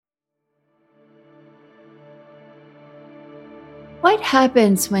What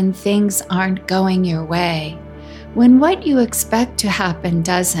happens when things aren't going your way? When what you expect to happen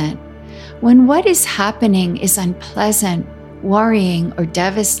doesn't? When what is happening is unpleasant, worrying, or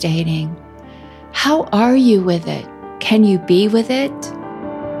devastating? How are you with it? Can you be with it?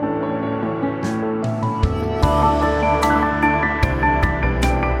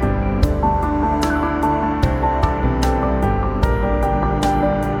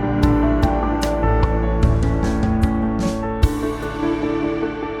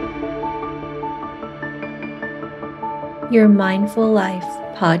 Your Mindful Life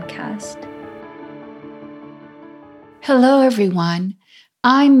podcast. Hello, everyone.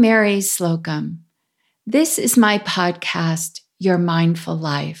 I'm Mary Slocum. This is my podcast, Your Mindful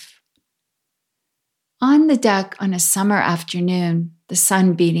Life. On the deck on a summer afternoon, the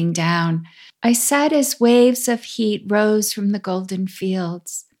sun beating down, I sat as waves of heat rose from the golden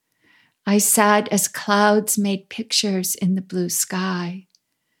fields. I sat as clouds made pictures in the blue sky.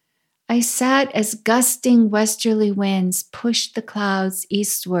 I sat as gusting westerly winds pushed the clouds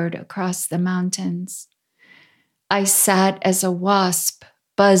eastward across the mountains. I sat as a wasp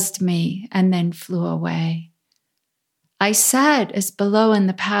buzzed me and then flew away. I sat as below in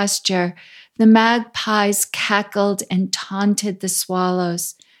the pasture, the magpies cackled and taunted the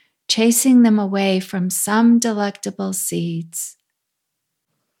swallows, chasing them away from some delectable seeds.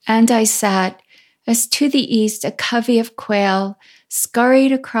 And I sat as to the east a covey of quail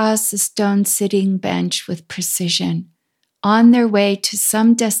scurried across the stone sitting bench with precision, on their way to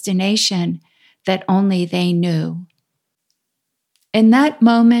some destination that only they knew. In that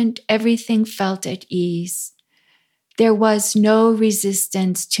moment, everything felt at ease. There was no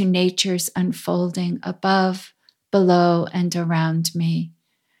resistance to nature's unfolding above, below, and around me.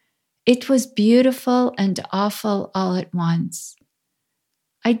 It was beautiful and awful all at once.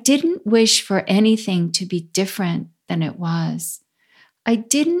 I didn't wish for anything to be different than it was. I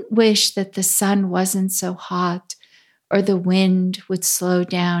didn't wish that the sun wasn't so hot or the wind would slow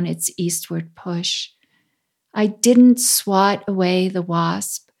down its eastward push. I didn't swat away the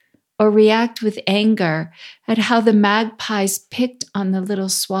wasp or react with anger at how the magpies picked on the little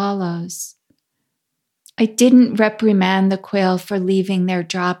swallows. I didn't reprimand the quail for leaving their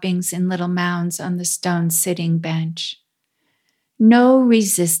droppings in little mounds on the stone sitting bench. No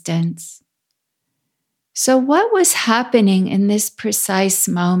resistance. So what was happening in this precise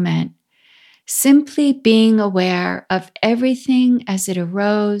moment? Simply being aware of everything as it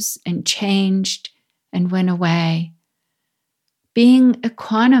arose and changed and went away. Being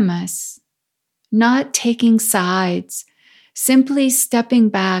equanimous, not taking sides, simply stepping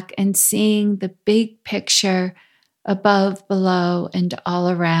back and seeing the big picture above, below, and all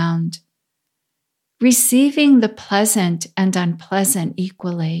around. Receiving the pleasant and unpleasant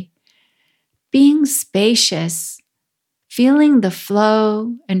equally, being spacious, feeling the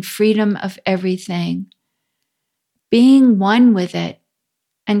flow and freedom of everything, being one with it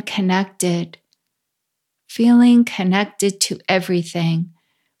and connected, feeling connected to everything,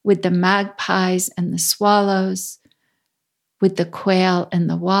 with the magpies and the swallows, with the quail and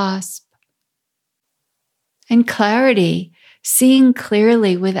the wasp, and clarity, seeing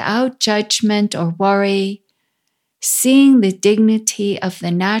clearly without judgment or worry, seeing the dignity of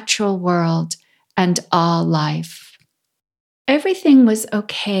the natural world and all life. Everything was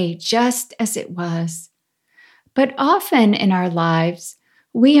okay just as it was. But often in our lives,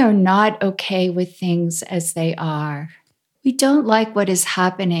 we are not okay with things as they are. We don't like what is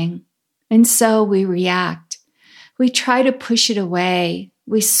happening, and so we react. We try to push it away.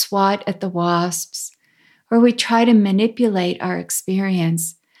 We swat at the wasps, or we try to manipulate our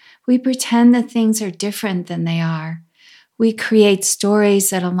experience. We pretend that things are different than they are. We create stories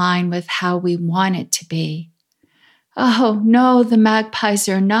that align with how we want it to be. Oh, no, the magpies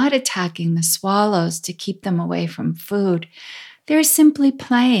are not attacking the swallows to keep them away from food. They're simply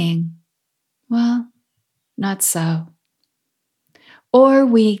playing. Well, not so. Or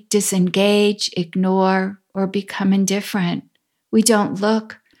we disengage, ignore, or become indifferent. We don't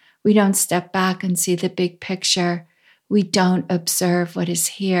look. We don't step back and see the big picture. We don't observe what is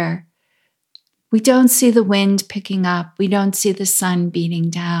here. We don't see the wind picking up. We don't see the sun beating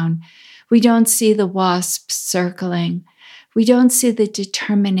down. We don't see the wasps circling. We don't see the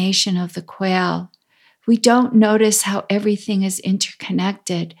determination of the quail. We don't notice how everything is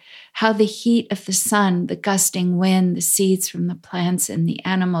interconnected, how the heat of the sun, the gusting wind, the seeds from the plants and the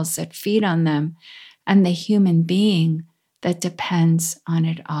animals that feed on them, and the human being that depends on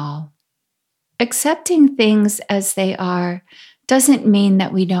it all. Accepting things as they are doesn't mean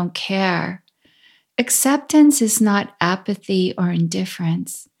that we don't care. Acceptance is not apathy or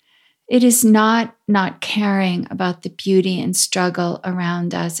indifference. It is not caring about the beauty and struggle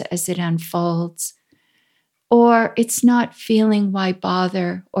around us as it unfolds, or it's not feeling why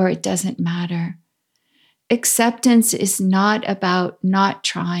bother or it doesn't matter. Acceptance is not about not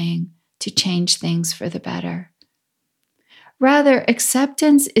trying to change things for the better. Rather,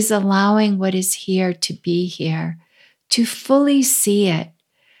 acceptance is allowing what is here to be here, to fully see it,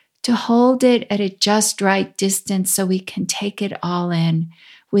 to hold it at a just right distance so we can take it all in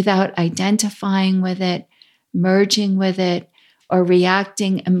without identifying with it, merging with it, or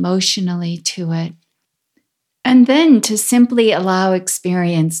reacting emotionally to it. And then to simply allow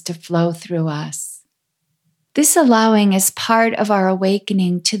experience to flow through us. This allowing is part of our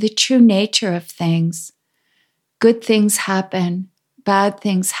awakening to the true nature of things. Good things happen, bad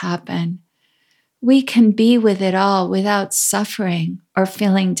things happen. We can be with it all without suffering or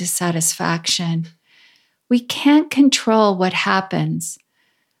feeling dissatisfaction. We can't control what happens.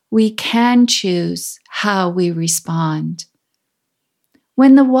 We can choose how we respond.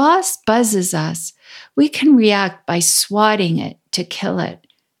 When the wasp buzzes us, we can react by swatting it to kill it,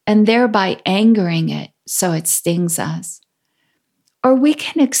 and thereby angering it so it stings us. Or we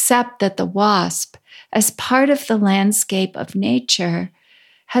can accept that the wasp, as part of the landscape of nature,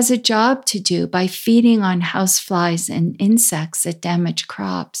 has a job to do by feeding on houseflies and insects that damage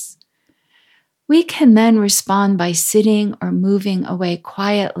crops. We can then respond by sitting or moving away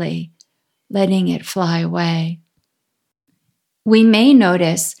quietly, letting it fly away. We may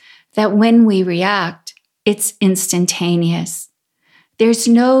notice that when we react, it's instantaneous. There's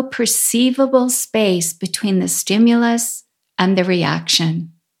no perceivable space between the stimulus and the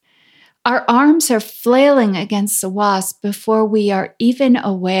reaction. Our arms are flailing against the wasp before we are even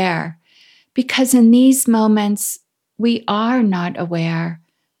aware, because in these moments, we are not aware.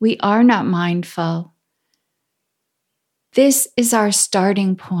 We are not mindful. This is our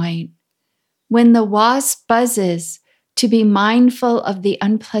starting point. When the wasp buzzes, to be mindful of the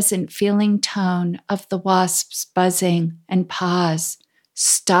unpleasant feeling tone of the wasp's buzzing and pause,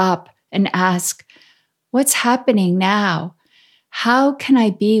 stop and ask, what's happening now? How can I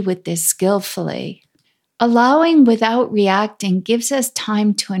be with this skillfully? Allowing without reacting gives us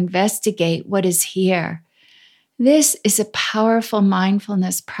time to investigate what is here. This is a powerful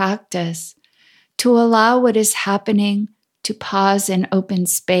mindfulness practice, to allow what is happening, to pause in open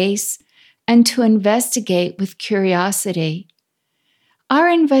space, and to investigate with curiosity. Our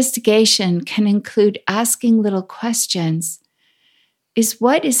investigation can include asking little questions. Is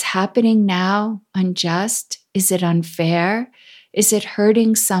what is happening now unjust? Is it unfair? Is it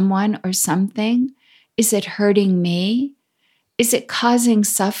hurting someone or something? Is it hurting me? Is it causing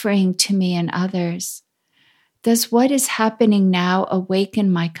suffering to me and others? Does what is happening now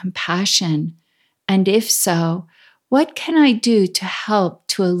awaken my compassion? And if so, what can I do to help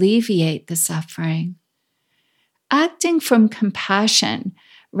to alleviate the suffering? Acting from compassion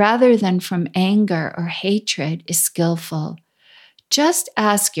rather than from anger or hatred is skillful. Just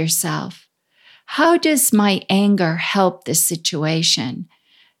ask yourself, how does my anger help this situation?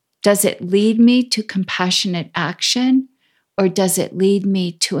 Does it lead me to compassionate action, or does it lead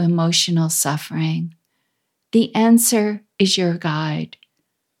me to emotional suffering? The answer is your guide.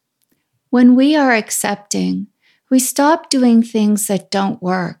 When we are accepting, we stop doing things that don't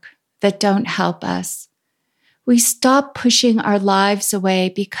work, that don't help us. We stop pushing our lives away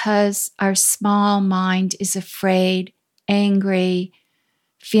because our small mind is afraid, angry,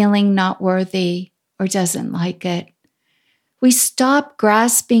 feeling not worthy, or doesn't like it. We stop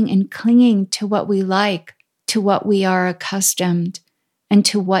grasping and clinging to what we like, to what we are accustomed, and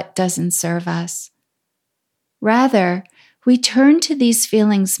to what doesn't serve us. Rather, we turn to these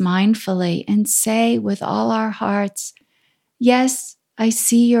feelings mindfully and say with all our hearts, yes, I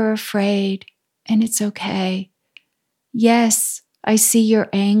see you're afraid, and it's okay. Yes, I see you're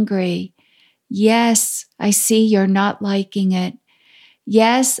angry. Yes, I see you're not liking it.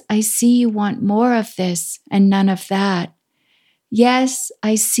 Yes, I see you want more of this and none of that. Yes,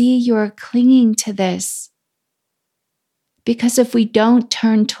 I see you're clinging to this. Because if we don't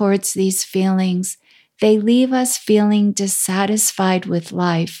turn towards these feelings, they leave us feeling dissatisfied with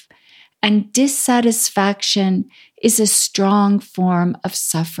life, and dissatisfaction is a strong form of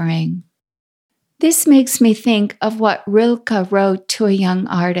suffering. This makes me think of what Rilke wrote to a young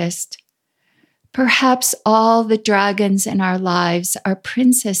artist. Perhaps all the dragons in our lives are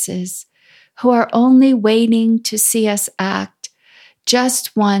princesses who are only waiting to see us act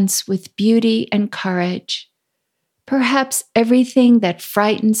just once with beauty and courage. Perhaps everything that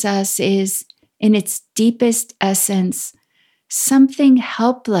frightens us is, in its deepest essence, something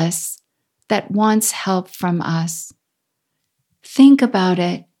helpless that wants help from us. Think about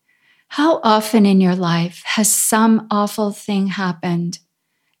it. How often in your life has some awful thing happened,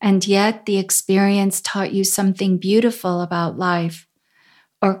 and yet the experience taught you something beautiful about life,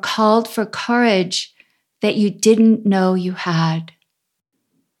 or called for courage that you didn't know you had?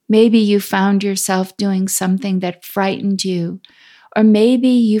 Maybe you found yourself doing something that frightened you, or maybe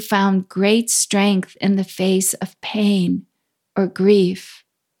you found great strength in the face of pain or grief.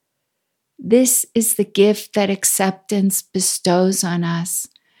 This is the gift that acceptance bestows on us,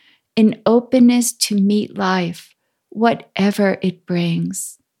 an openness to meet life, whatever it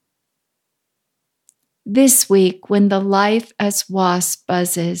brings. This week, when the life as wasp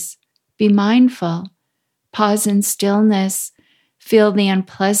buzzes, be mindful, pause in stillness, feel the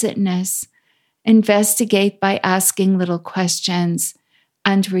unpleasantness, investigate by asking little questions,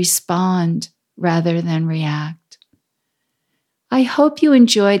 and respond rather than react. I hope you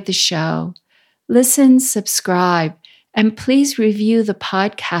enjoyed the show. Listen, subscribe, and please review the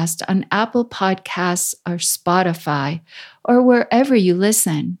podcast on Apple Podcasts or Spotify or wherever you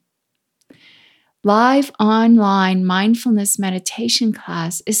listen. Live online mindfulness meditation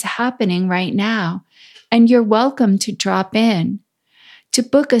class is happening right now, and you're welcome to drop in. To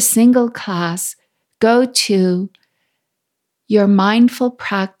book a single class, go to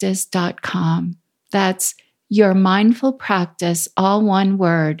yourmindfulpractice.com. That's yourmindfulpractice, all one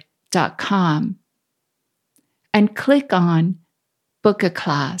word, .com. And click on Book a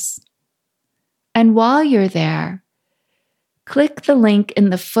Class. And while you're there, click the link in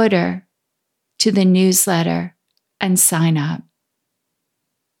the footer to the newsletter and sign up.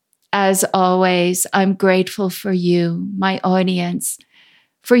 As always, I'm grateful for you, my audience,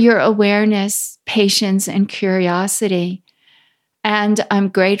 for your awareness, patience, and curiosity. And I'm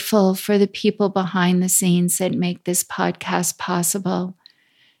grateful for the people behind the scenes that make this podcast possible.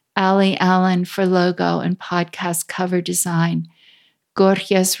 Ali Allen for logo and podcast cover design,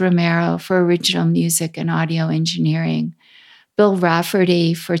 Gorgias Romero for original music and audio engineering, Bill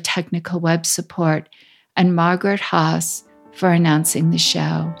Rafferty for technical web support, and Margaret Haas for announcing the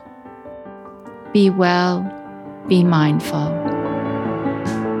show. Be well, be mindful.